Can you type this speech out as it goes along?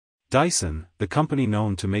Dyson, the company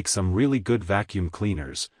known to make some really good vacuum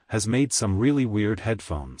cleaners, has made some really weird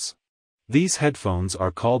headphones. These headphones are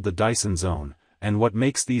called the Dyson Zone, and what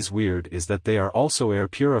makes these weird is that they are also air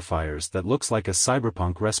purifiers that looks like a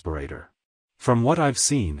cyberpunk respirator. From what I've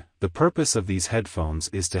seen, the purpose of these headphones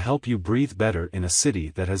is to help you breathe better in a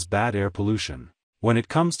city that has bad air pollution. When it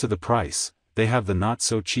comes to the price, they have the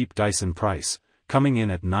not-so-cheap Dyson price, coming in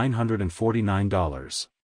at $949.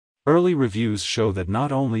 Early reviews show that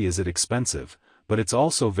not only is it expensive, but it's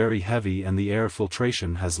also very heavy and the air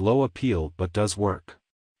filtration has low appeal but does work.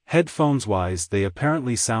 Headphones-wise, they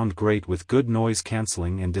apparently sound great with good noise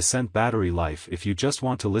cancelling and decent battery life if you just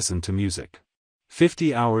want to listen to music.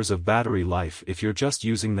 50 hours of battery life if you're just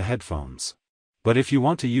using the headphones. But if you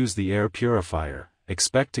want to use the air purifier,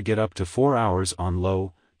 expect to get up to 4 hours on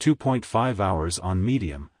low, 2.5 hours on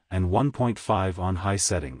medium, and 1.5 on high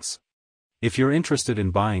settings. If you're interested in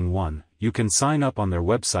buying one, you can sign up on their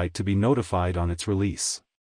website to be notified on its release.